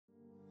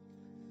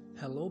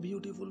Hello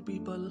beautiful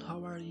people,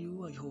 how are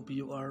you? I hope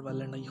you are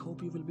well and I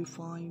hope you will be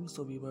fine.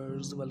 So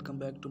viewers, welcome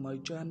back to my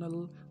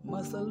channel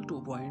Muscle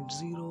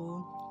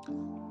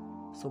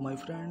 2.0. So my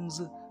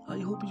friends, I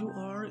hope you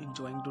are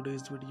enjoying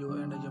today's video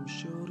and I am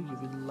sure you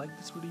will like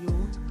this video.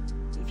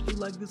 If you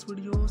like this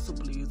video, so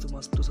please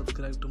must to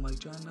subscribe to my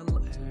channel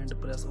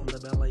and press on the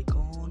bell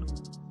icon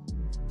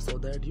so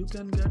that you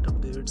can get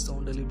updates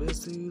on daily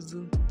basis.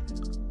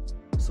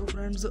 So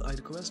friends, I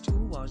request you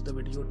watch the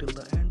video till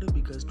the end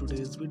because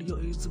today's video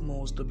is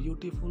most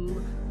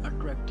beautiful,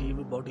 attractive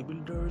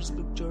bodybuilders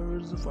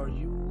pictures for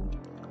you.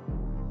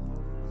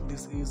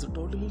 This is a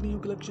totally new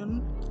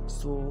collection,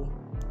 so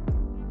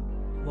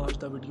watch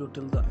the video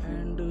till the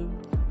end.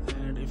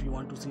 And if you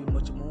want to see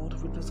much more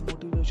fitness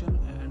motivation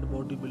and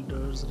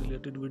bodybuilders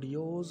related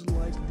videos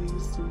like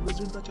this,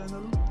 visit the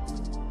channel.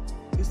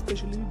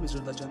 Especially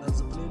visit the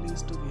channel's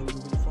playlist where you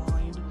will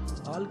find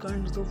all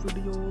kinds of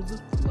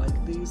videos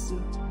like this.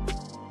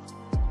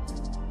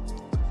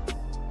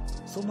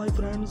 So my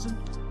friends,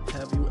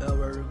 have you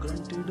ever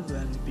grunted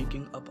when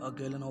picking up a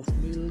gallon of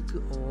milk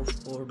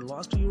or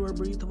lost your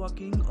breath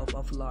walking up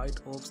a flight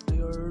of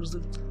stairs?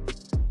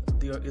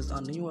 There is a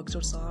new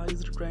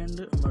exercise trend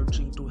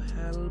emerging to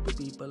help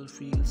people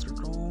feel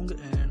strong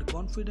and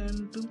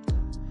confident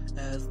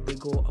as they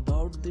go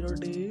about their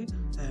day,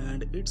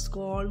 and it's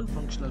called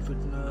functional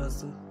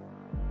fitness.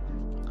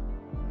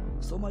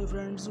 So my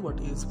friends, what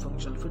is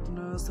functional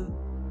fitness?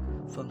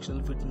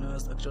 Functional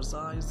fitness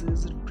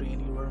exercises train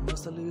your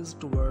muscles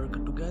to work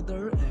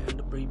together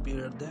and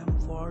prepare them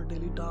for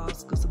daily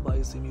tasks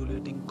by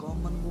simulating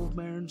common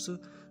movements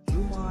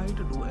you might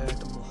do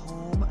at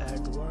home,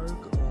 at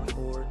work,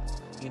 or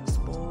in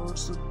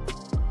sports.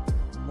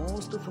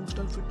 Most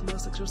functional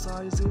fitness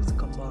exercises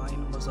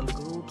combine muscle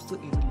groups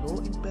in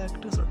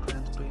low-impact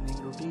strength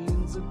training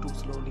routines to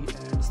slowly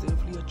and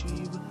safely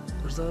achieve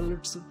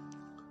results.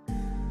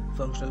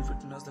 Functional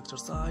fitness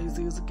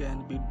exercises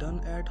can be done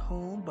at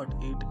home, but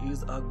it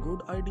is a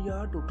good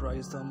idea to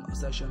try some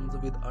sessions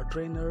with a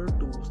trainer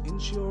to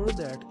ensure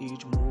that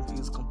each move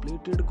is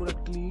completed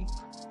correctly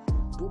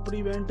to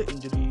prevent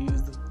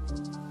injuries.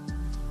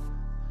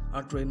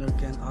 A trainer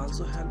can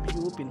also help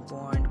you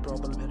pinpoint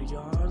problem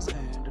areas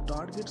and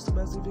target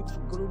specific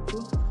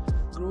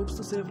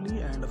groups safely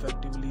and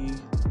effectively.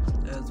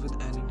 As with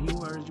any new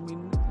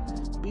regimen,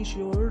 be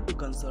sure to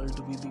consult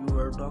with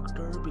your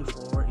doctor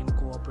before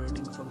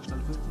incorporating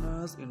functional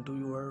fitness into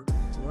your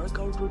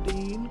workout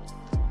routine,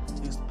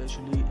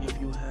 especially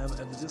if you have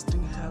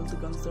existing health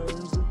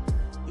concerns,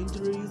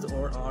 injuries,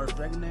 or are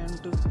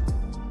pregnant.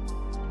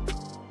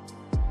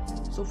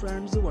 So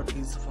friends, what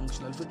is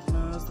functional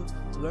fitness?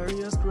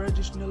 Various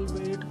traditional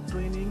weight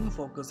training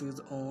focuses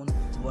on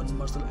one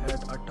muscle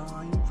at a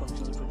time.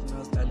 Functional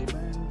fitness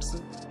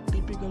elements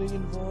typically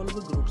involve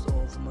groups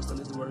of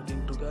muscles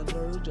working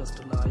together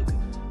just like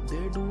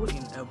they do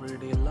in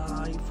everyday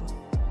life.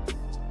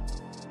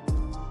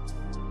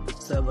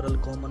 Several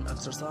common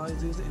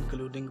exercises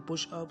including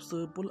push-ups,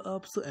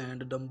 pull-ups,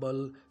 and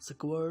dumbbell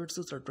squats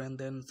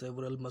strengthen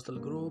several muscle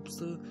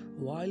groups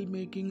while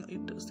making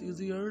it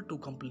easier to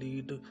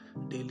complete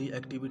daily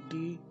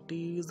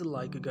activities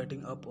like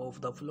getting up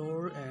off the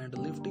floor and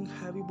lifting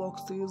heavy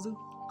boxes.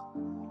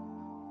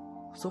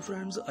 So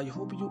friends, I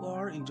hope you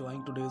are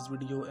enjoying today's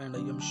video and I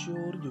am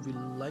sure you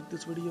will like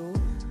this video.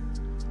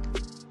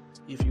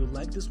 If you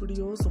like this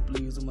video, so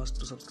please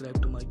must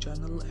subscribe to my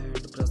channel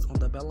and press on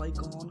the bell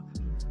icon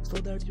so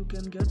that you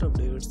can get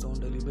updates on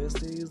daily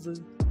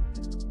basis.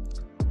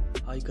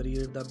 I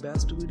create the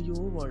best video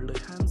world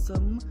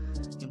handsome,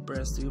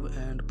 impressive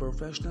and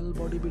professional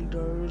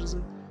bodybuilders.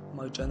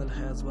 My channel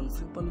has one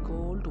simple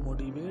goal: to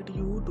motivate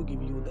you, to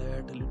give you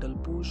that little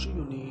push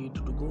you need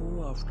to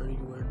go after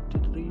your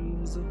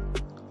dreams.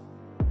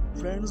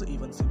 Friends,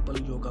 even simple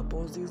yoga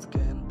poses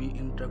can be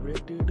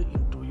integrated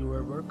into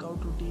your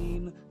workout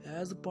routine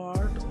as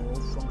part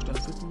of functional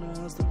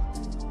fitness.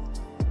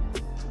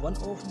 One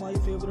of my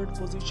favorite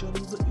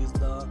positions is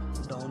the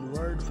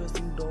downward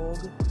facing dog.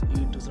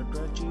 It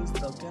stretches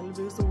the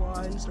pelvis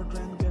while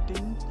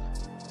strengthening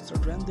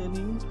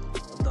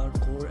the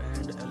core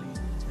and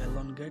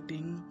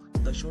elongating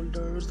the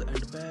shoulders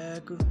and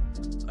back.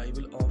 I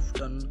will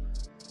often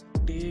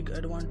take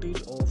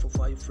advantage of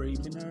 5 free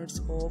minutes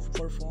of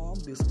perform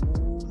this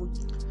move.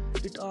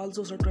 It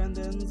also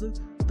strengthens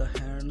the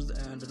hands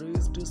and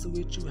wrists,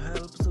 which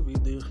helps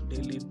with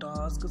daily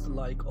tasks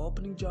like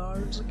opening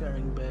jars,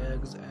 carrying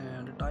bags,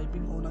 and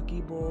typing on a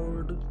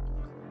keyboard.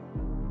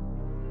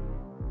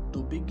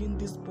 To begin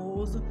this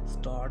pose,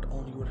 start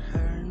on your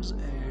hands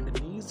and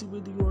knees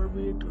with your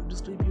weight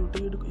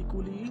distributed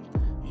equally.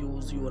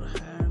 Use your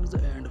hands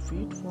and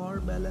feet for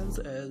balance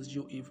as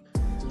you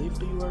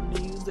lift your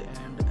knees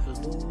and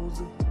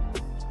elbows.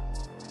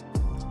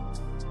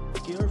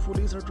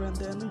 Carefully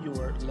strengthen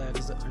your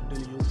legs until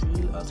you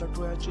feel a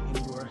stretch in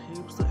your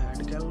hips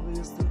and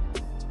pelvis.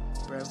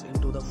 Press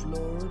into the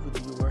floor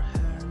with your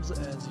hands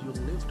as you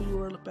lift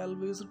your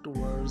pelvis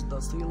towards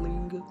the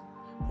ceiling.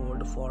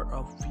 Hold for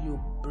a few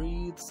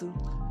breaths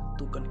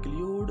To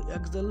conclude,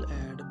 exhale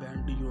and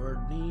bend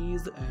your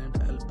knees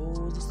and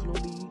elbows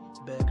slowly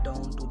back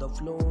down to the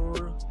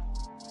floor.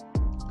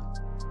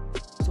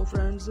 So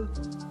friends,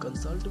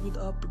 consult with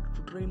a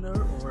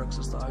trainer or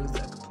exercise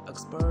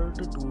expert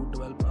to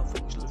develop a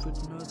functional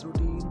fitness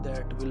routine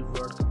that will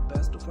work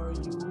best for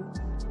you.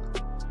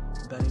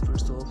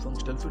 Benefits of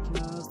functional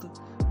fitness.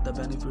 The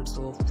benefits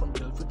of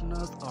functional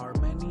fitness are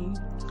many.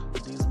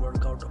 This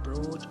workout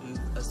approach is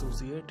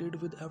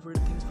associated with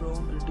everything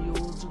from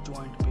reduced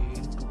joint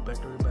pain to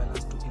better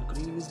balance to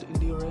increased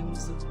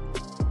endurance.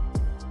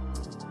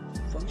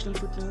 Functional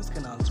fitness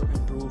can also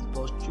improve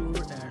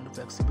posture and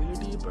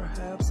flexibility.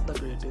 Perhaps the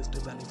greatest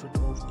benefit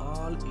of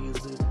all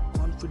is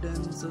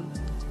confidence.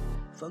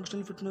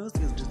 Functional fitness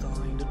is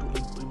designed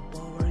to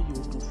empower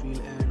you to feel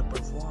and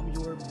perform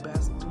your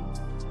best,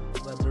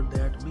 whether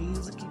that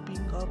means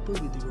keeping up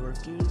with your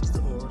kids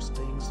or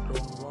staying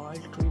strong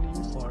while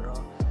training for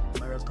a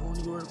marathon.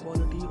 Your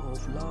quality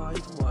of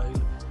life will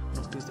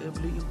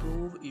noticeably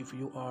improve if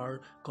you are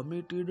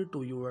committed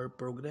to your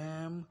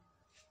program.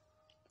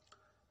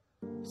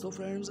 So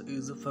friends,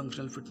 is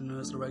functional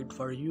fitness right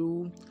for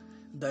you?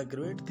 The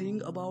great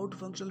thing about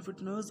functional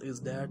fitness is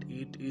that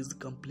it is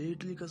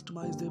completely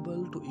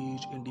customizable to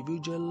each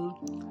individual.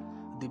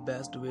 The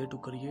best way to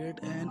create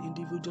an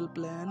individual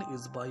plan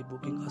is by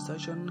booking a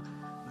session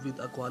with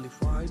a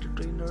qualified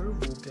trainer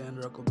who can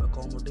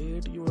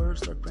accommodate your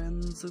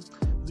strengths,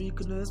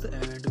 weaknesses,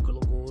 and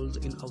goals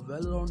in a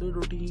well-rounded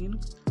routine.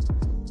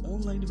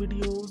 Online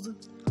videos,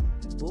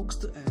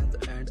 books,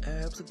 and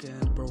apps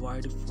can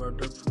provide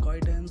further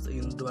guidance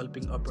in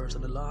developing a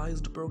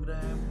personalized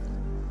program.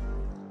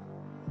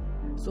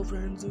 So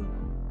friends,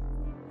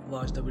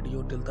 watch the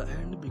video till the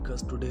end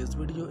because today's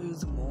video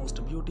is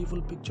most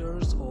beautiful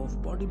pictures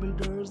of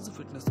bodybuilders,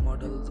 fitness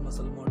models,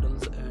 muscle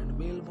models, and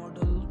male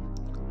model.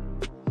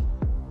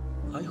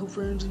 I hope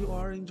friends you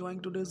are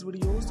enjoying today's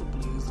video, so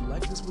please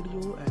like this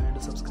video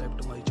and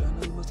subscribe to my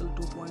channel Muscle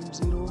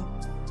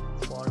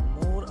 2.0 for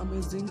more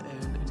amazing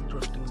and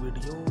interesting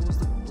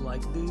videos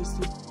like this.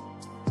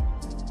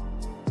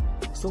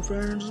 So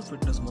friends,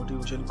 fitness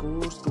motivation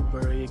course to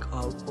break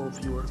out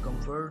of your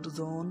comfort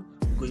zone.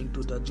 Going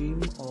to the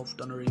gym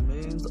often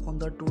remains on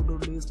the to-do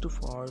list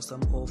for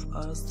some of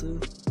us.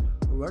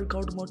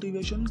 Workout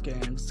motivation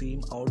can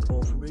seem out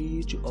of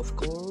reach. Of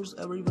course,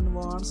 everyone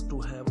wants to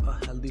have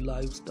a healthy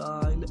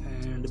lifestyle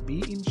and be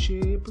in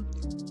shape.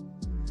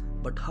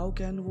 But how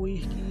can we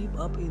keep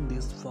up in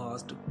this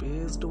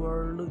fast-paced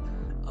world?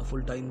 A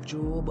full-time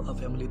job, a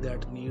family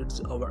that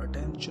needs our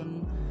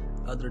attention,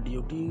 other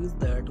duties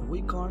that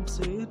we can't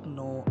say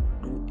no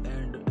to,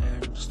 and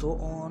so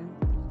on.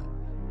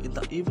 In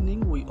the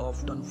evening, we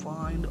often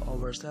find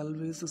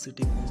ourselves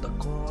sitting on the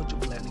couch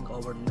planning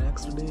our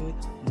next day,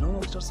 no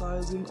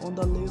exercising on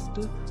the list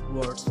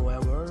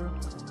whatsoever,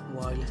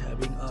 while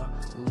having a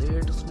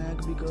late snack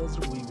because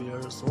we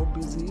were so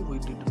busy we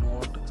did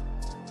not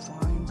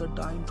find the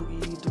time to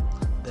eat.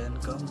 Then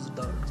comes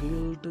the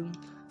guilt.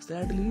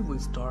 Sadly, we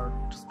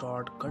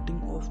start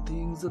cutting off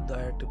things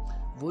that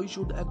we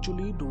should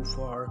actually do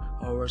for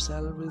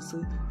ourselves,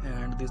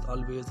 and this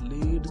always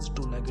leads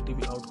to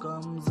negative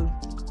outcomes.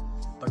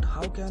 But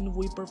how can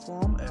we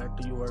perform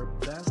at your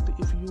best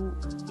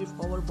if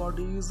our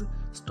bodies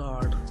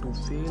start to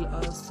fail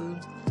us?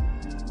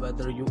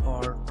 Whether you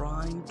are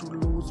trying to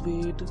lose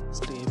weight,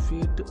 stay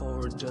fit,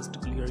 or just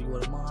clear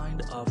your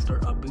mind after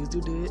a busy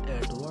day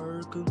at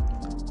work,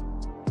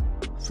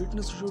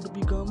 fitness should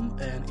become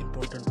an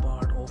important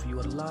part of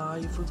your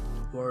life.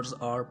 Words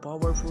are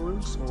powerful,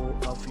 so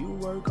a few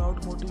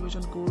workout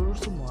motivation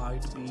course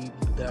might be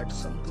that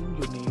something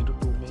you need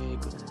to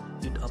make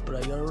it a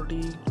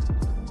priority.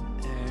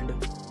 And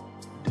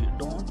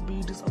don't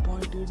be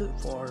disappointed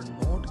for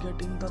not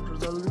getting the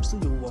results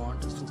you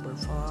want super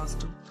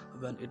fast.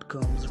 When it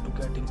comes to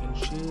getting in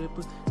shape,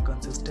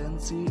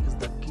 consistency is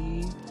the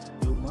key.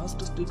 You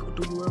must stick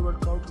to your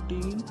workout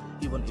routine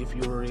even if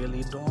you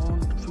really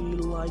don't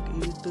feel like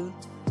it.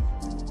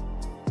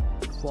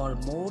 For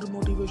more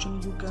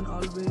motivation, you can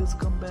always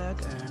come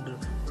back and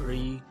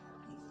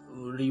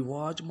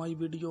re-watch my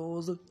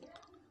videos.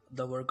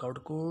 The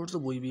workout course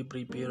will be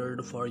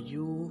prepared for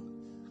you.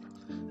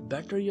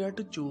 Better yet,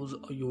 choose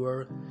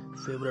your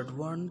favorite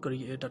one,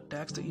 create a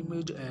text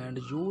image and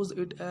use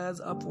it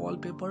as a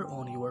wallpaper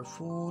on your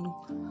phone.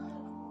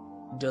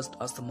 Just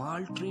a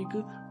small trick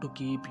to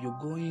keep you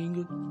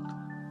going.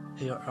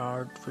 Here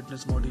are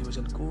fitness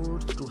motivation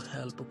courses to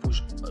help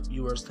push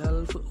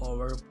yourself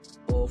out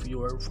of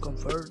your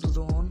comfort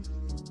zone.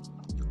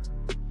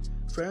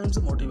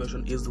 Friends,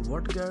 motivation is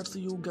what gets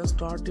you get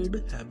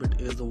started. Habit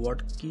is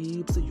what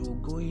keeps you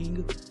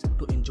going.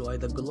 To enjoy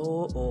the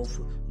glow of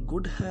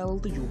good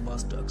health, you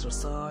must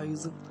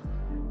exercise.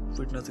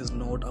 Fitness is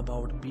not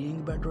about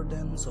being better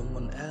than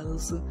someone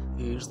else.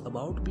 It's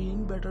about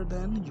being better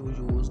than you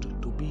used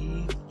to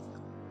be.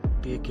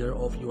 Take care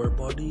of your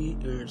body.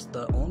 It's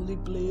the only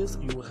place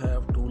you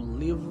have to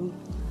live.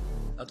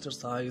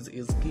 Exercise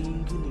is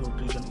king,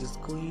 nutrition is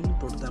queen.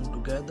 Put them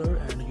together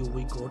and you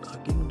will got a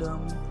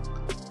kingdom.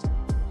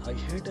 I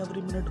hate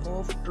every minute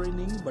of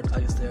training, but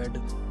I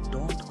said,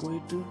 don't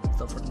quit,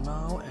 suffer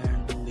now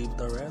and live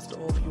the rest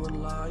of your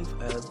life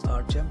as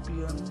a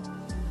champion.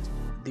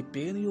 The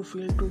pain you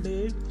feel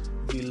today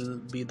will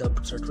be the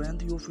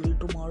strength you feel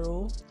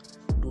tomorrow.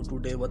 Do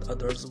today what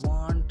others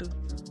want,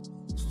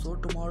 so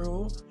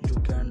tomorrow you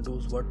can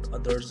do what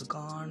others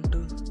can't.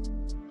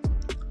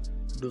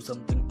 Do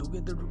something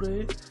together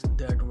today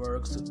that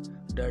works,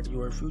 that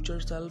your future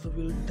self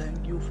will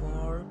thank you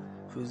for.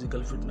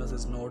 Physical fitness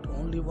is not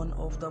only one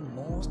of the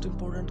most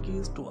important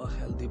keys to a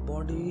healthy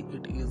body,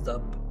 it is the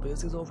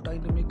basis of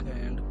dynamic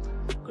and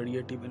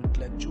creative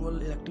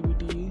intellectual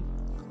activity.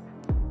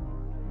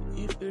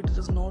 If it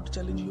does not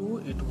challenge you,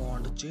 it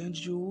won't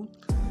change you.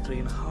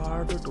 Train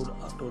hard to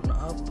turn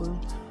up,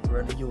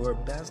 run your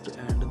best,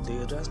 and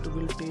the rest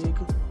will take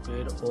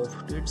care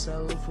of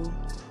itself.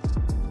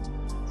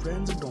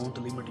 Friends, don't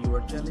limit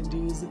your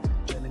challenges,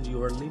 challenge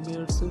your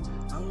limits.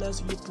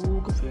 Unless you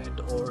poke, faint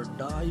or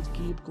die,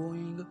 keep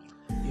going.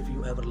 If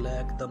you ever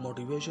lack the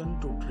motivation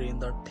to train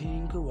that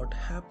thing, what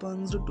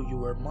happens to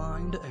your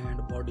mind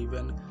and body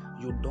when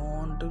you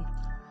don't?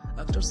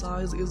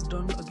 Exercise is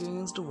done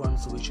against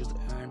one's wishes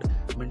and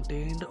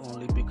maintained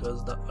only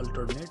because the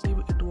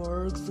alternative it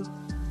works.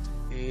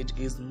 Age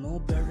is no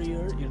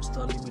barrier, it's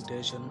the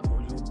limitation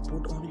you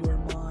put on your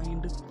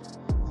mind.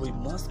 We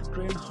must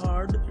train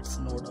hard. It's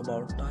not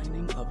about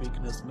dining a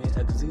weakness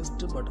may exist,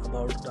 but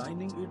about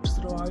dining its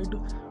right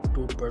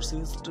to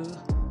persist.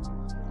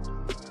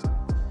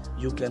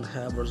 You can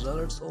have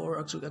results or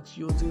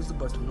excuses,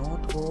 but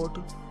not growth.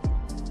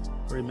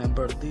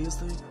 Remember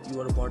this,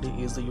 your body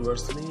is your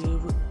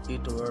slave,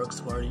 it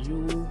works for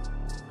you.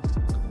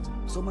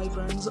 So my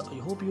friends, I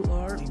hope you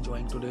are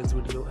enjoying today's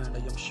video and I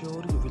am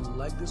sure you will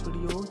like this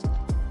video.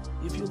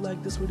 If you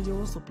like this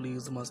video, so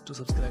please must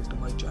subscribe to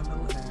my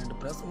channel and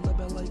press on the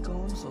bell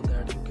icon so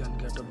that you can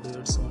get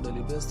updates on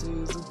daily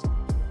basis.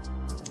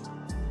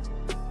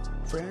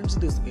 Friends,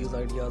 this is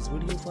ideas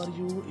video for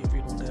you. If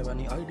you don't have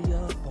any idea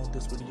about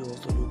this video,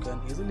 so you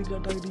can easily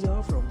get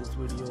idea from this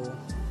video.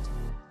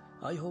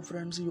 I hope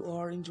friends you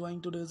are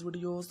enjoying today's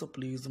video, so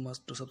please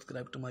must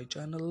subscribe to my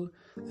channel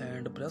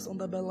and press on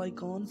the bell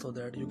icon so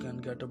that you can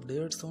get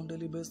updates on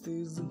daily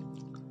basis.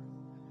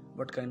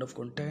 What kind of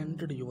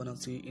content do you wanna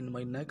see in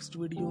my next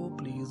video?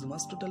 Please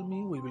must tell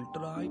me, we will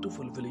try to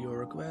fulfill your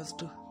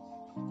request.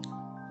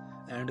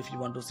 And if you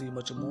want to see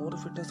much more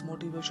fitness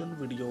motivation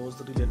videos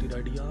related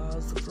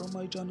ideas from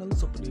my channel,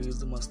 so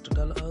please must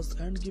tell us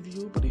and give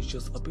you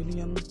precious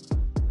opinion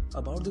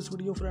about this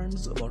video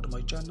friends, about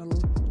my channel.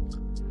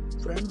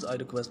 Friends, I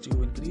request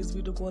you increase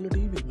video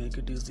quality, will make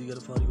it easier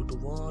for you to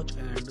watch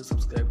and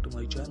subscribe to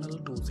my channel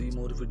to see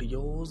more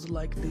videos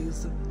like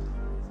this.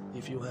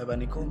 If you have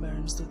any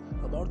comments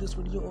about this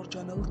video or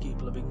channel,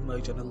 keep loving my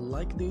channel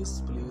like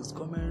this, please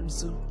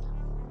comments.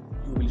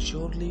 You will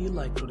surely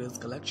like today's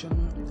collection.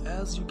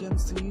 As you can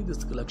see,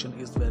 this collection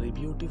is very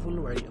beautiful,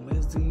 very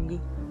amazing.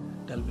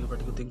 Tell me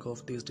what you think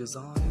of this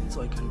design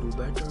so I can do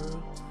better.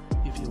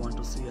 If you want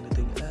to see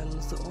anything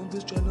else on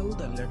this channel,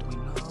 then let me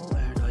know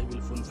and I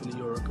will fulfill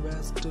your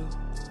request.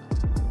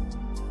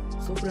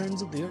 So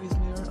friends, there is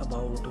near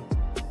about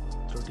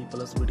 30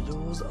 plus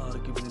videos are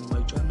given in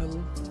my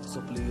channel, so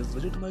please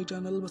visit my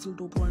channel Muscle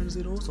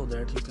 2.0 so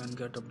that you can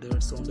get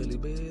updates on daily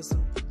basis.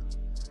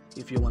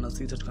 If you wanna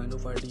see such kind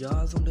of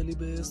ideas on daily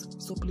basis,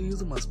 so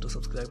please must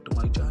subscribe to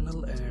my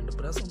channel and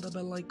press on the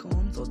bell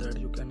icon so that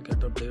you can get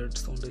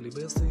updates on daily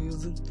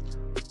basis.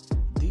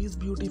 These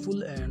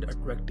beautiful and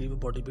attractive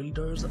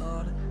bodybuilders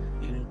are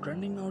in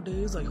trending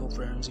nowadays. I hope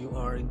friends you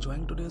are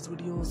enjoying today's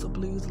video, so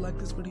please like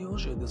this video,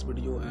 share this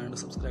video and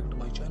subscribe to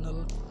my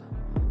channel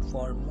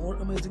for more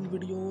amazing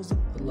videos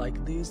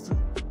like this.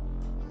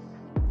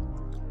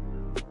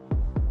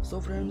 So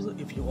friends,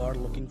 if you are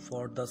looking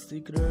for the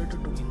secret to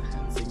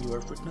enhancing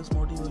your fitness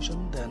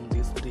motivation, then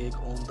this take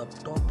on the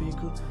topic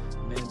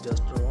may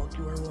just rock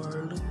your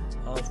world.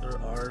 After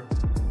all,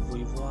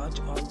 we watch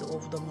all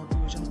of the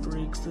motivation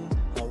freaks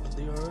out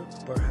there,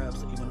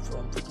 perhaps even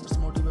from fitness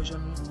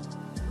motivation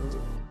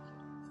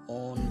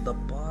on the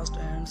past,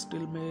 and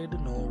still made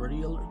no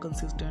real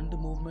consistent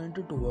movement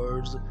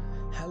towards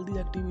healthy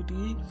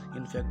activity.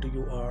 In fact,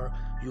 you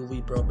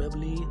will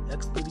probably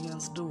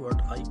experienced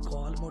what I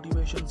call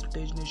motivation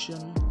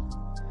stagnation.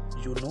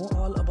 You know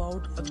all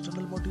about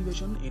external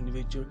motivation, in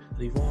which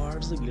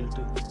rewards, guilt,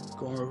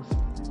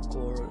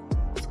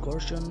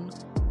 coercion,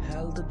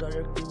 health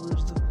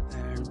directives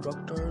and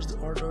doctors'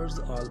 orders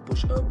all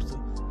push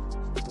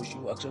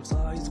you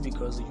exercise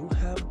because you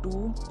have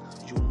to.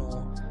 You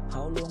know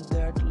how long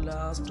that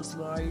lasts,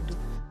 right?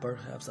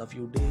 Perhaps a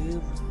few days,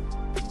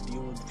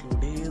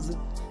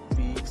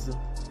 weeks,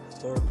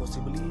 or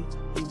possibly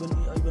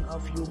even a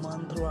few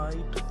months,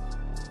 right?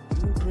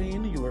 You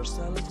train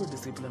yourself,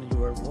 discipline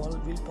your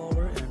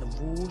willpower, and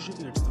whoosh,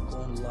 it's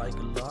gone like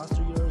last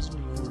year's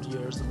New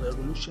Year's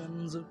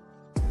revolutions.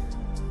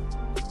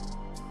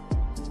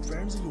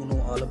 Friends, you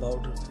know all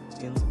about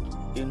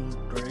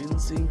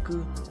intrinsic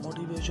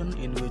motivation,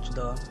 in which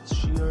the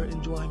sheer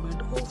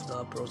enjoyment of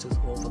the process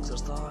of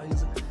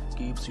exercise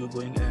keeps you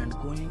going and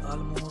going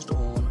almost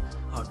on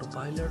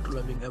autopilot,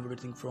 loving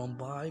everything from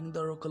buying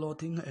the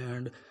clothing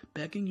and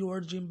packing your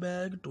gym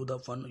bag to the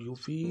fun you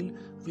feel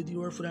with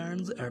your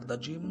friends at the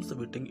gym,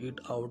 sweating it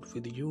out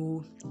with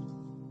you.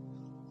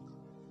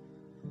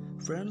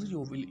 Friends,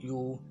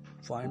 you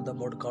find the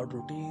workout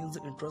routines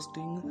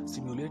interesting,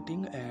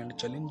 stimulating, and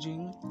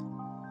challenging.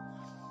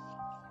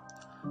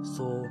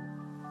 So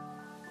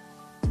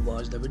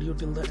watch the video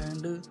till the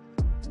end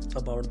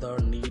about the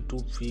need to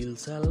feel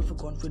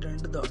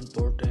self-confident, the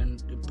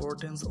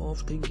importance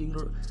of thinking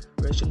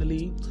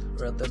rationally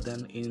rather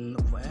than in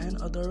an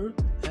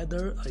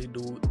either I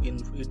do in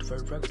it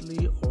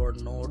perfectly or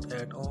not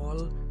at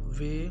all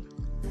way.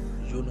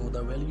 You know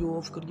the value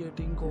of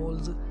creating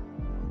goals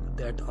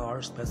that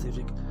are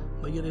specific,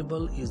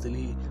 measurable,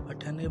 easily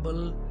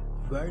attainable,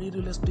 very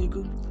realistic,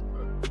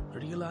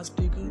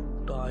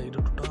 tied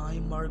to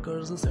time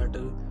markers set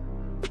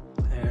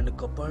and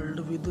coupled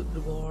with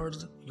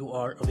rewards. You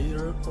are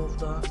aware of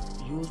the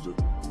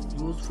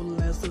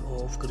usefulness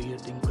of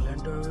creating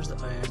calendars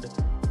and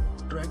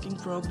tracking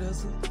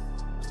progress,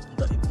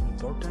 the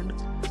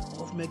importance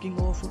of making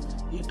of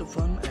it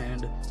fun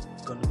and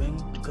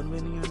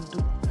convenient,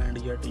 and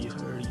yet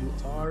here you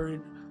are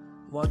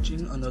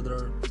watching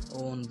another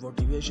on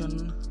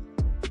motivation.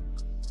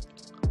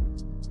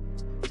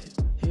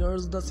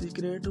 Here's the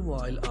secret: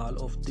 while all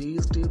of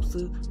these tips,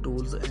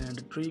 tools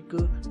and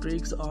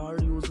tricks are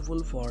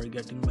useful for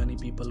getting many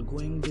people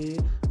going, they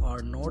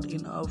are not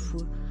enough.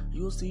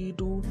 You see,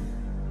 to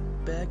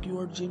pack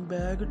your gym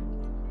bag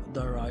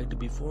the right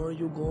before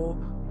you go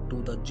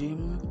to the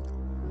gym,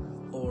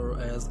 or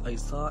as I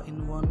saw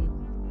in one,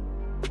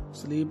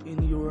 sleep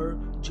in your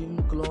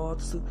gym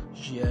clothes.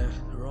 Yeah,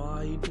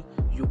 right.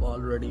 You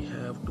already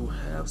have to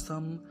have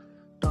some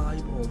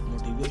type of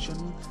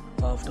motivation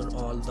after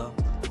all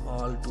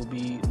to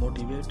be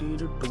motivated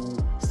to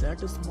set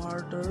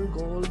smarter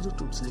goals,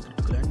 to secret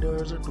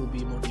calendars, to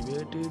be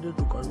motivated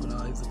to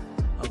organize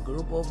a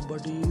group of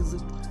buddies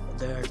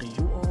that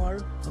you are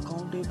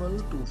accountable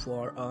to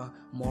for a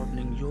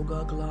morning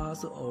yoga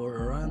class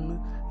or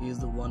run is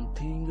one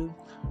thing.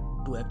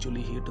 To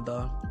actually hit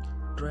the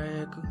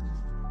track,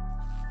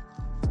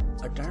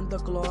 attend the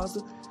class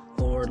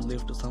or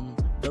lift some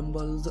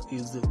dumbbells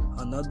is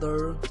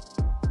another.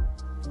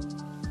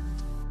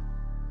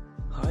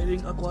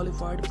 Hiring a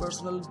qualified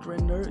personal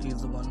trainer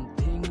is one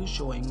thing,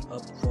 showing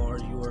up for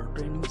your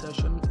training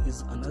session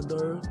is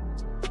another.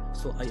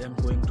 So I am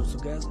going to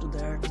suggest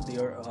that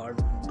there are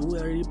two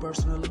very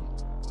personal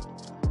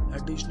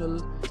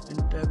additional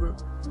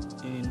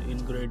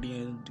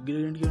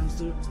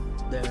ingredients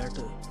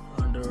that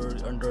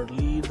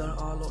underlie the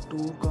all of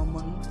two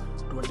common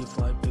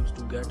 25 tips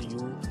to get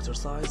you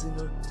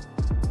exercising.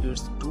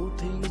 It's two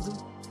things.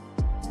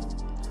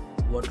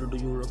 What do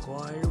you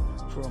require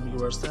from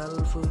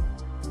yourself,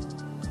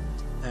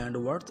 and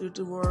what it's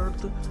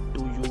worth to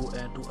you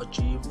and to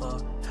achieve a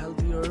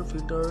healthier,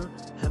 fitter,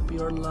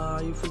 happier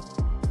life.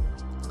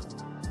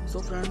 So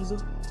friends,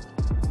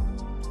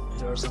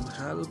 here's some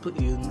help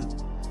in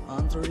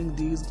answering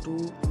these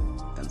two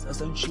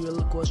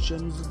essential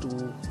questions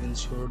to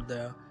ensure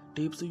the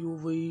tips you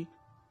will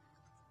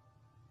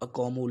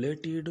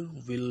accumulated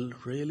will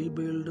really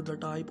build the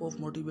type of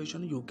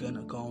motivation you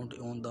can count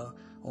on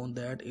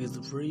that is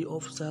free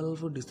of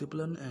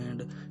self-discipline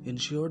and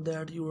ensure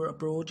that your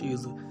approach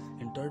is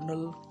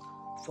internal,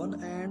 fun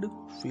and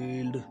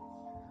filled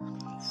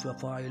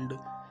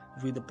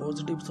with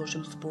positive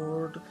social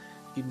support.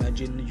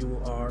 Imagine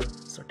you are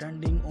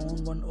standing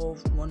on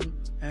one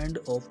end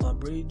of a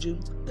bridge.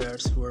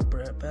 That's your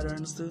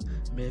parents.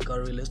 Make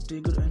a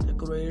realistic and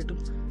accurate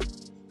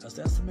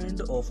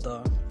assessment of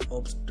the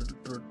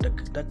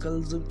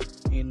obstacles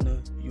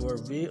in your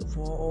way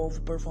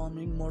of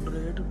performing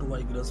moderate to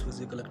vigorous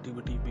physical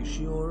activity. Be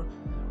sure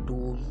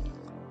to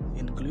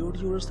include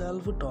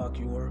yourself, talk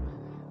your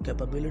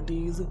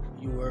capabilities,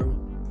 your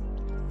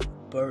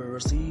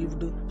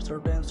perceived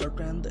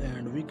strength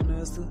and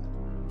weakness.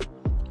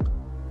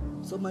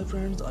 So my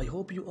friends, I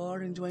hope you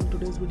are enjoying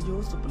today's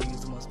video. So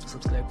please must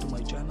subscribe to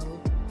my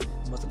channel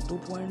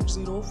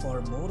M2.0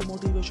 for more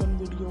motivation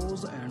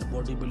videos and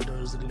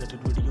bodybuilders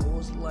related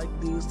videos like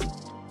this.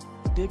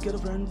 Take care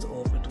friends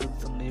of it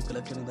with some new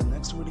collection in the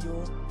next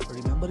video.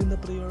 Remembering the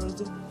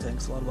prayers.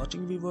 Thanks for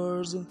watching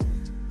viewers.